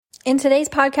In today's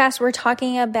podcast, we're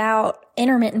talking about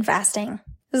intermittent fasting.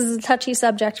 This is a touchy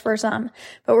subject for some,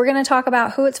 but we're going to talk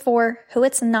about who it's for, who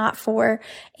it's not for,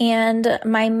 and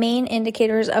my main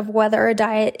indicators of whether a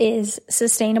diet is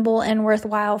sustainable and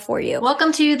worthwhile for you.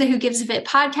 Welcome to the Who Gives a Fit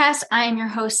podcast. I am your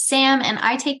host, Sam, and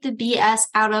I take the BS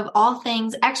out of all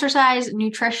things exercise,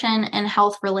 nutrition, and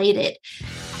health related.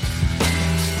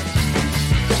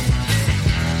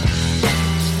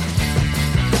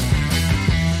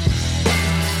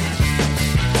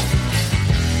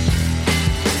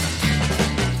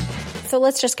 So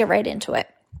let's just get right into it.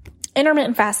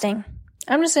 Intermittent fasting.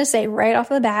 I'm just going to say right off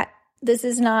the bat, this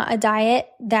is not a diet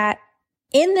that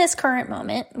in this current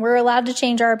moment, we're allowed to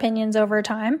change our opinions over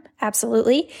time.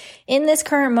 Absolutely. In this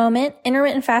current moment,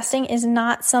 intermittent fasting is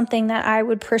not something that I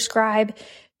would prescribe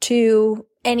to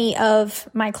any of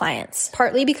my clients,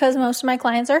 partly because most of my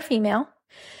clients are female,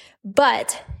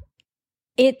 but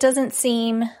it doesn't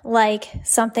seem like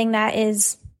something that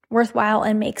is worthwhile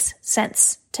and makes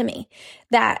sense to me.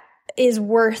 That is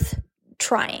worth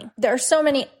trying. There are so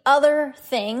many other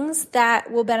things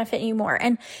that will benefit you more.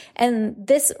 And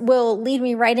this will lead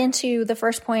me right into the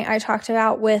first point I talked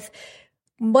about with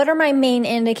what are my main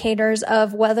indicators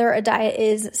of whether a diet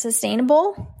is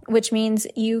sustainable, which means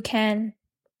you can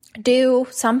do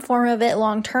some form of it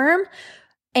long term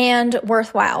and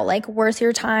worthwhile, like worth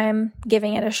your time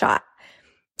giving it a shot.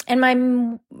 And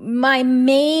my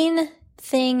main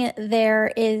thing there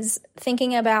is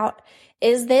thinking about,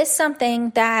 is this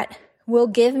something that will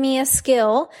give me a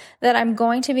skill that I'm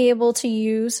going to be able to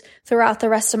use throughout the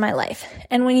rest of my life?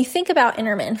 And when you think about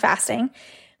intermittent fasting,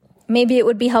 maybe it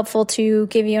would be helpful to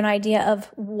give you an idea of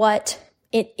what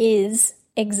it is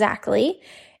exactly.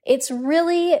 It's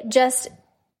really just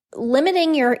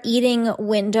limiting your eating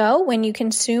window when you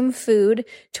consume food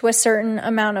to a certain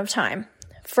amount of time.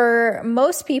 For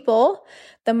most people,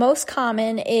 the most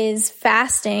common is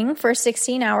fasting for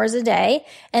 16 hours a day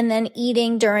and then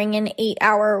eating during an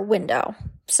 8-hour window.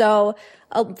 So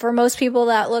for most people,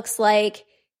 that looks like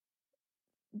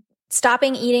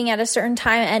stopping eating at a certain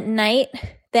time at night,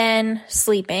 then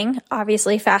sleeping,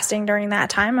 obviously fasting during that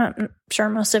time. I'm sure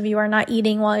most of you are not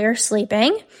eating while you're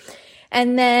sleeping.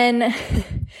 And then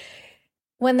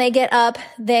when they get up,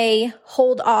 they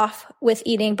hold off with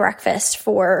eating breakfast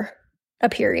for a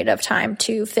period of time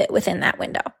to fit within that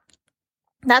window.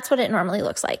 That's what it normally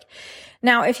looks like.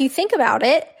 Now, if you think about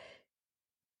it,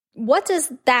 what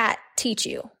does that teach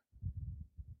you?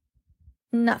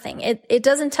 Nothing. It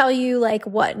doesn't tell you like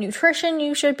what nutrition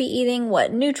you should be eating,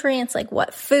 what nutrients, like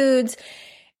what foods.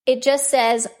 It just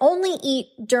says only eat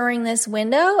during this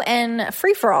window and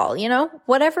free for all,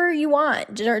 whatever you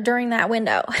want during that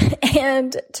window.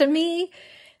 And to me,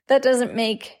 that doesn't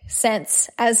make sense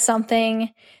as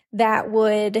something that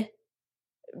would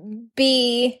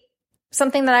be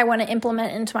something that I want to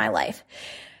implement into my life.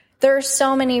 There are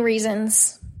so many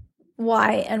reasons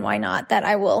why and why not that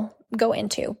I will go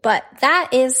into, but that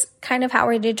is kind of how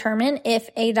we determine if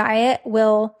a diet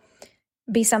will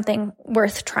be something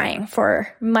worth trying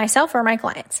for myself or my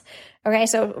clients. Okay,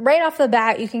 so right off the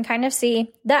bat, you can kind of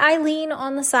see that I lean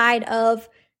on the side of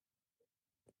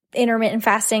intermittent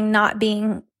fasting not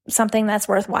being something that's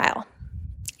worthwhile.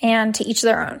 And to each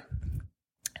their own.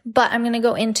 But I'm going to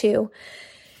go into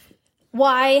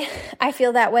why I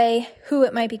feel that way, who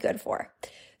it might be good for.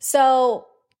 So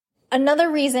another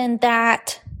reason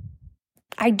that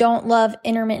I don't love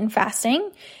intermittent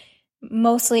fasting,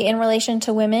 mostly in relation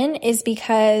to women, is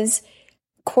because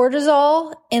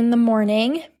cortisol in the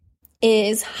morning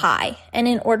is high. And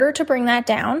in order to bring that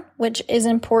down, which is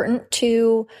important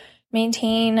to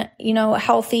maintain,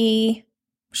 healthy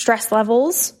stress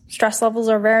levels. Stress levels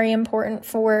are very important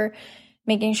for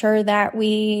making sure that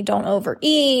we don't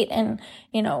overeat and,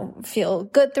 feel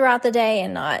good throughout the day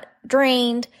and not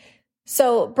drained.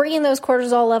 So bringing those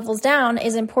cortisol levels down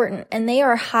is important, and they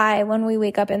are high when we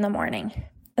wake up in the morning,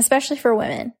 especially for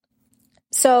women.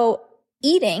 So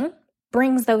eating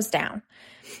brings those down.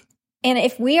 And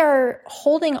if we are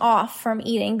holding off from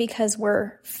eating because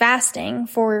we're fasting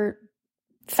for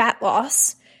fat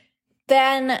loss,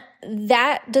 then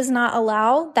that does not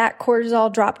allow that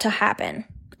cortisol drop to happen.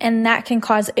 And that can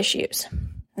cause issues.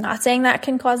 I'm not saying that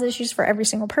can cause issues for every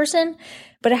single person,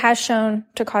 but it has shown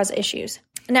to cause issues.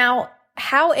 Now,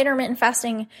 how intermittent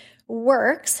fasting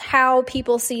works, how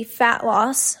people see fat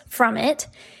loss from it,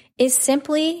 is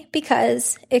simply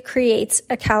because it creates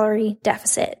a calorie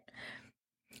deficit.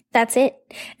 That's it.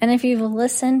 And if you've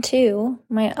listened to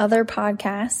my other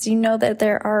podcasts, you know that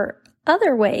there are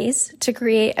other ways to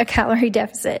create a calorie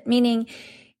deficit, meaning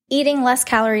eating less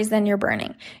calories than you're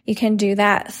burning. You can do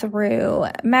that through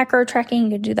macro tracking.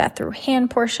 You can do that through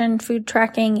hand portion food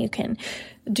tracking. You can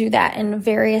do that in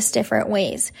various different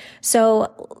ways.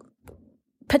 So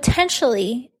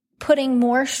potentially putting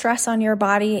more stress on your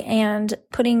body and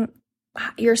putting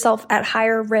yourself at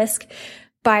higher risk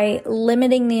by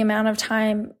limiting the amount of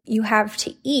time you have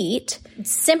to eat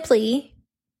simply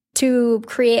to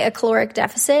create a caloric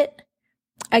deficit,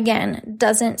 again,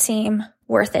 doesn't seem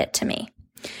worth it to me.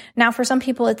 Now, for some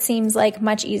people, it seems like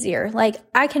much easier. Like,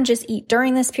 I can just eat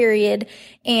during this period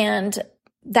and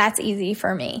that's easy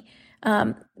for me.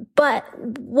 But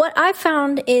what I've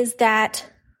found is that,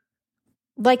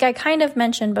 like I kind of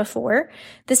mentioned before,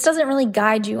 this doesn't really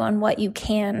guide you on what you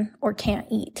can or can't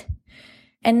eat.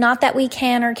 And not that we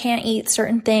can or can't eat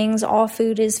certain things. All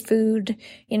food is food,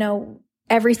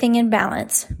 everything in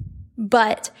balance.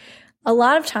 But a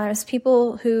lot of times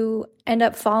people who end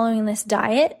up following this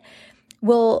diet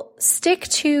will stick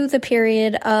to the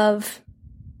period of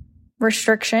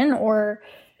restriction or,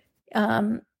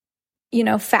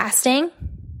 fasting.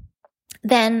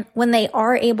 Then when they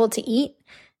are able to eat,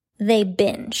 they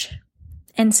binge.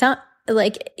 And so,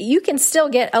 you can still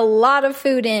get a lot of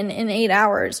food in 8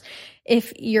 hours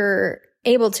if you're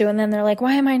able to. And then they're like,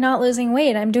 why am I not losing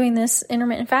weight? I'm doing this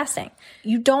intermittent fasting.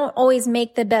 You don't always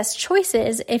make the best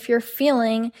choices if you're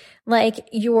feeling like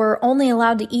you're only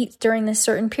allowed to eat during this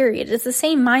certain period. It's the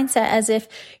same mindset as if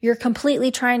you're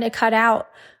completely trying to cut out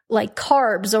like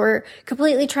carbs or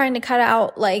completely trying to cut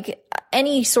out like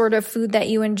any sort of food that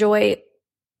you enjoy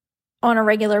on a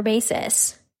regular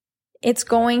basis. It's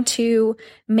going to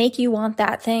make you want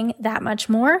that thing that much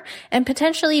more and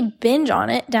potentially binge on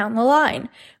it down the line,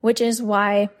 which is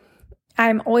why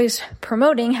I'm always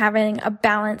promoting having a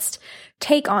balanced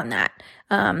take on that.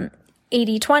 80-20,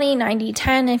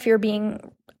 90-10 if you're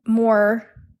being more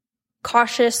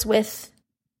cautious with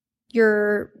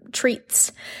your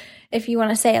treats, if you want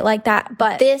to say it like that.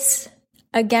 But this,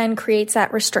 again, creates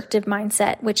that restrictive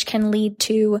mindset, which can lead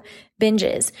to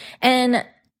binges. And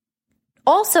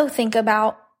also think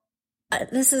about,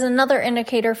 this is another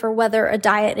indicator for whether a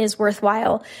diet is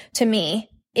worthwhile to me,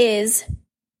 is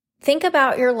think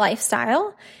about your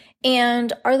lifestyle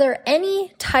and are there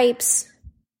any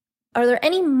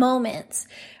moments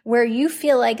where you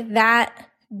feel like that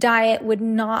diet would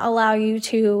not allow you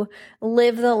to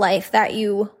live the life that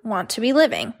you want to be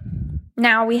living?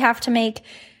 Now, we have to make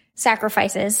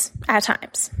sacrifices at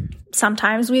times.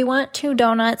 Sometimes we want 2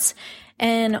 donuts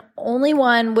and only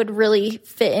one would really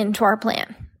fit into our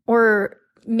plan, or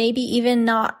maybe even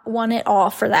not one at all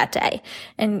for that day,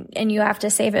 and you have to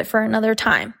save it for another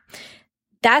time.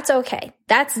 That's okay.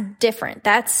 That's different.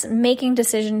 That's making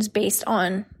decisions based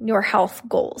on your health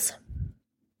goals.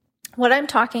 What I'm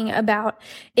talking about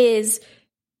is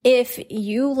if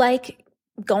you like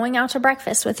going out to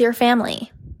breakfast with your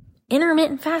family,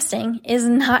 intermittent fasting is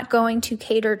not going to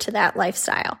cater to that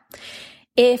lifestyle.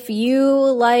 If you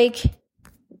like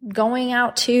going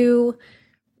out to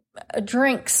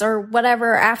drinks or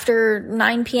whatever after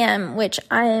 9 p.m., which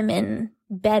I am in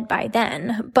bed by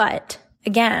then, but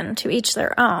again, to each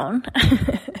their own.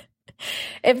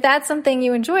 If that's something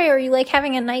you enjoy, or you like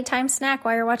having a nighttime snack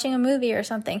while you're watching a movie or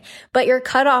something, but your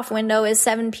cutoff window is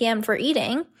 7 p.m. for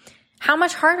eating, how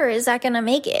much harder is that going to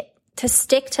make it to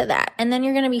stick to that? And then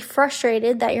you're going to be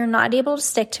frustrated that you're not able to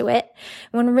stick to it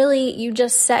when really you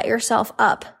just set yourself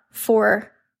up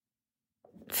for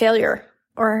failure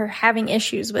or having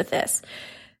issues with this.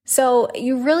 So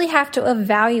you really have to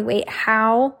evaluate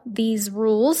how these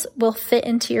rules will fit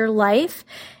into your life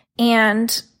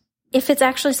and if it's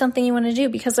actually something you want to do,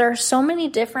 because there are so many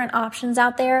different options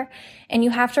out there and you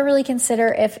have to really consider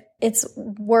if it's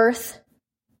worth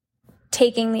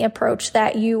taking the approach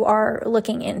that you are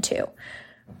looking into.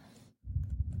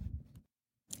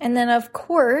 And then, of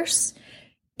course,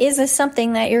 is this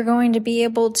something that you're going to be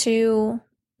able to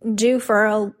do for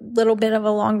a little bit of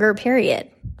a longer period?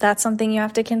 That's something you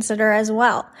have to consider as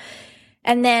well.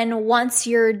 And then once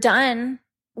you're done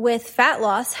with fat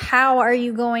loss, how are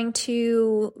you going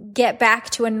to get back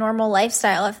to a normal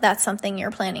lifestyle if that's something you're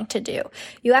planning to do?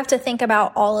 You have to think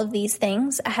about all of these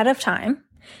things ahead of time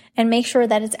and make sure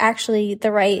that it's actually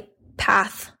the right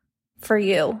path for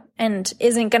you and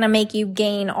isn't going to make you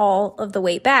gain all of the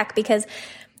weight back, because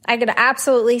I could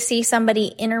absolutely see somebody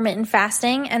intermittent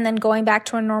fasting and then going back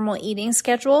to a normal eating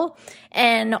schedule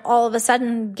and all of a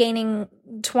sudden gaining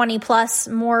 20 plus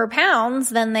more pounds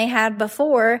than they had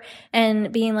before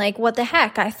and being like, what the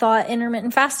heck? I thought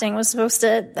intermittent fasting was supposed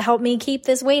to help me keep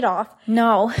this weight off.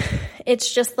 No,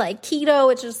 it's just like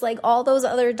keto. It's just like all those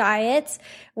other diets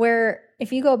where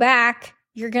if you go back,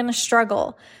 you're going to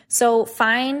struggle. So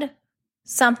find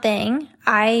something,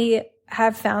 I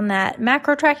have found that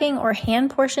macro tracking or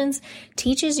hand portions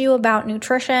teaches you about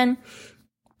nutrition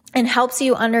and helps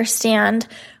you understand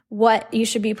what you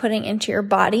should be putting into your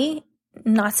body.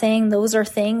 I'm not saying those are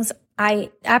things.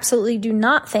 I absolutely do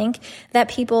not think that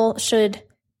people should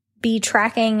be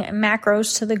tracking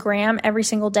macros to the gram every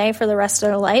single day for the rest of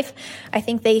their life. I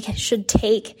think they should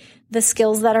take the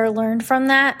skills that are learned from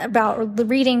that about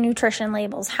reading nutrition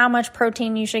labels, how much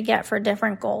protein you should get for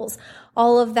different goals,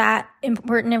 all of that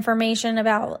important information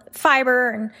about fiber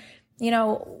and,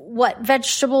 what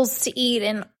vegetables to eat.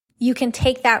 And you can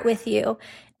take that with you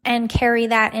and carry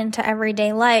that into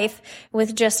everyday life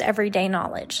with just everyday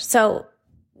knowledge. So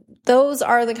those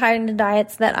are the kind of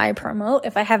diets that I promote.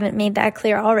 If I haven't made that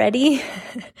clear already,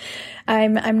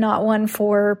 I'm not one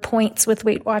for points with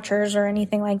Weight Watchers or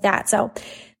anything like that. So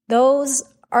those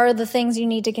are the things you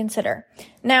need to consider.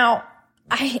 Now,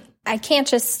 I can't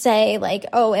just say like,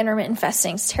 oh, intermittent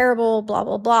fasting is terrible, blah,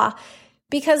 blah, blah,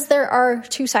 because there are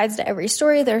two sides to every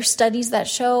story. There are studies that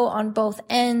show on both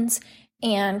ends.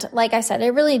 And like I said,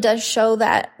 it really does show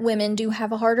that women do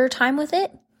have a harder time with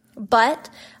it. But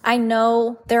I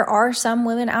know there are some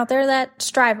women out there that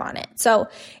strive on it. So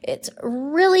it's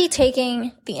really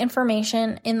taking the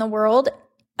information in the world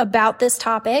about this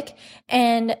topic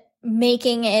and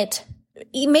making it,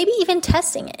 maybe even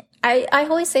testing it. I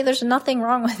always say there's nothing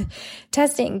wrong with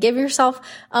testing. Give yourself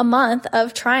a month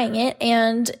of trying it.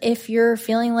 And if you're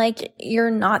feeling like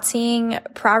you're not seeing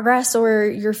progress or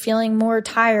you're feeling more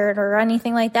tired or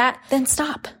anything like that, then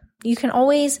stop. You can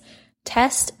always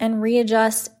test and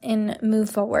readjust and move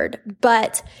forward.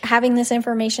 But having this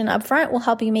information up front will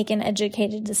help you make an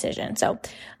educated decision. So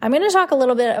I'm going to talk a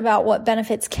little bit about what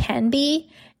benefits can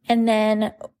be and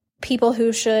then people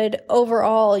who should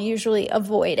overall usually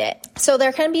avoid it. So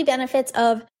there can be benefits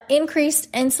of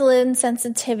increased insulin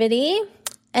sensitivity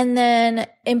and then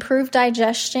improved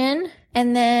digestion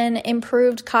and then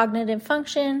improved cognitive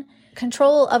function,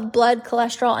 control of blood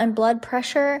cholesterol and blood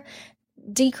pressure,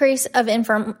 decrease of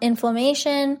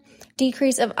inflammation,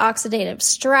 decrease of oxidative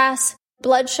stress,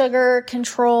 blood sugar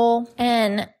control,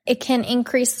 and it can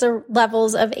increase the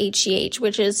levels of HGH,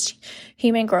 which is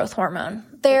human growth hormone.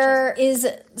 There is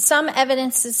some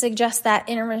evidence to suggest that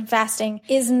intermittent fasting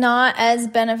is not as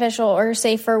beneficial or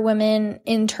safe for women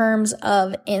in terms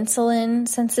of insulin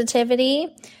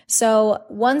sensitivity. So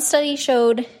one study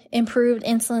showed improved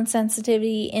insulin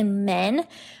sensitivity in men,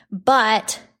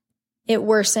 but it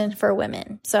worsened for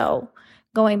women. So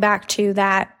going back to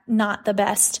that, not the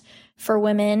best for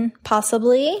women,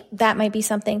 possibly, that might be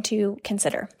something to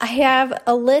consider. I have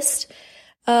a list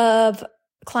of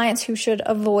clients who should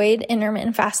avoid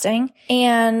intermittent fasting,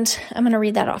 and I'm going to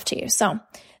read that off to you. So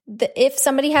if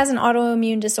somebody has an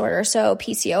autoimmune disorder, so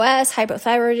PCOS,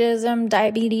 hypothyroidism,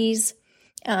 diabetes,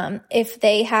 if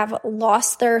they have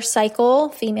lost their cycle,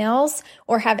 females,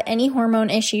 or have any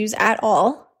hormone issues at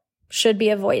all, should be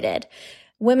avoided.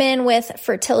 Women with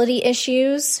fertility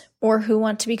issues or who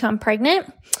want to become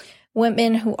pregnant,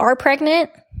 women who are pregnant,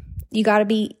 you got to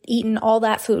be eating all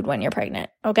that food when you're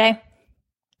pregnant, okay?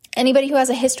 Anybody who has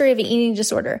a history of an eating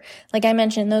disorder, like I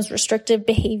mentioned, those restrictive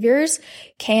behaviors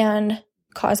can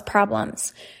cause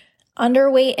problems.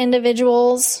 Underweight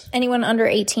individuals, anyone under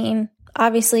 18,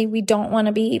 obviously we don't want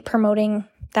to be promoting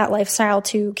that lifestyle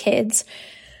to kids.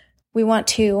 We want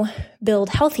to build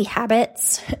healthy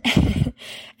habits.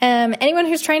 Anyone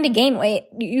who's trying to gain weight,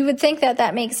 you would think that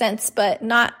that makes sense, but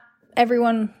not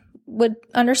everyone would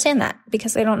understand that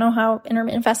because they don't know how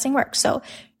intermittent fasting works. So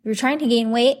if you're trying to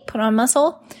gain weight, put on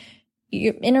muscle,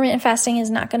 intermittent fasting is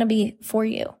not going to be for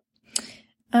you.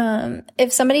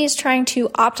 If somebody is trying to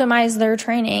optimize their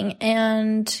training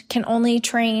and can only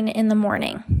train in the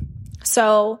morning.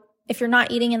 So if you're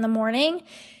not eating in the morning,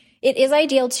 it is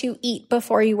ideal to eat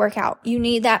before you work out. You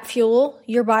need that fuel.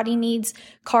 Your body needs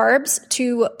carbs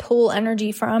to pull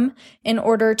energy from in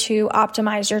order to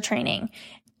optimize your training.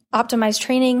 Optimized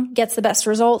training gets the best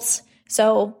results.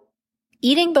 So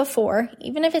eating before,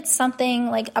 even if it's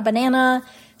something like a banana,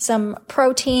 some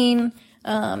protein,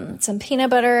 some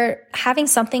peanut butter, having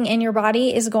something in your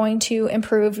body is going to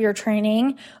improve your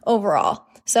training overall.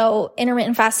 So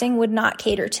intermittent fasting would not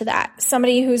cater to that.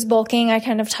 Somebody who's bulking, I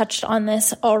kind of touched on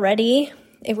this already.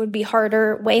 It would be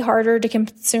way harder to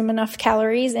consume enough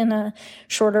calories in a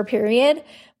shorter period.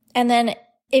 And then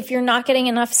if you're not getting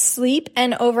enough sleep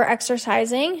and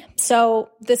over-exercising,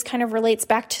 so this kind of relates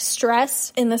back to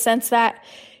stress in the sense that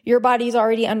your body's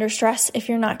already under stress if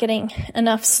you're not getting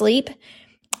enough sleep,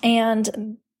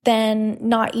 and then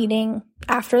not eating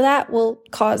after that will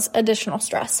cause additional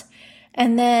stress.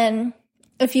 And then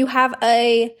if you have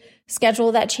a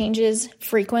schedule that changes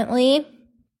frequently,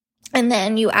 and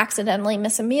then you accidentally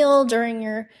miss a meal during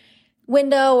your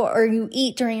window or you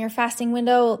eat during your fasting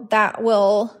window, that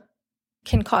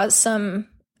can cause some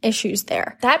issues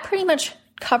there. That pretty much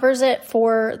covers it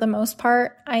for the most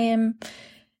part.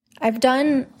 I've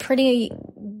done pretty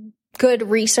good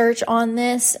research on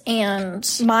this, and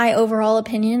my overall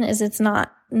opinion is it's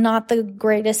not the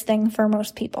greatest thing for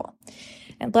most people.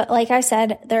 But like I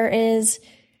said, there is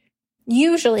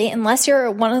usually, unless you're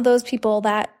one of those people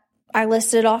that I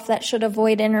listed off that should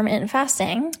avoid intermittent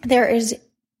fasting, there is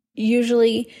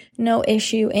usually no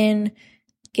issue in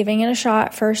giving it a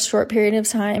shot for a short period of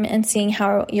time and seeing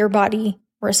how your body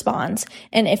responds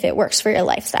and if it works for your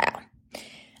lifestyle.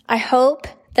 I hope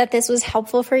that this was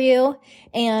helpful for you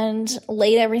and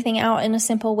laid everything out in a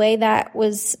simple way that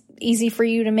was easy for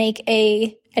you to make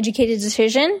a educated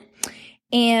decision.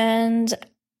 And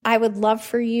I would love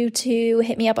for you to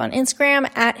hit me up on Instagram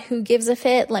at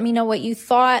WhoGivesAFit. Let me know what you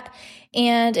thought.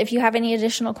 And if you have any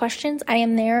additional questions, I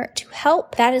am there to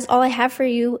help. That is all I have for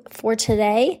you for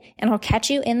today, and I'll catch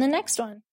you in the next one.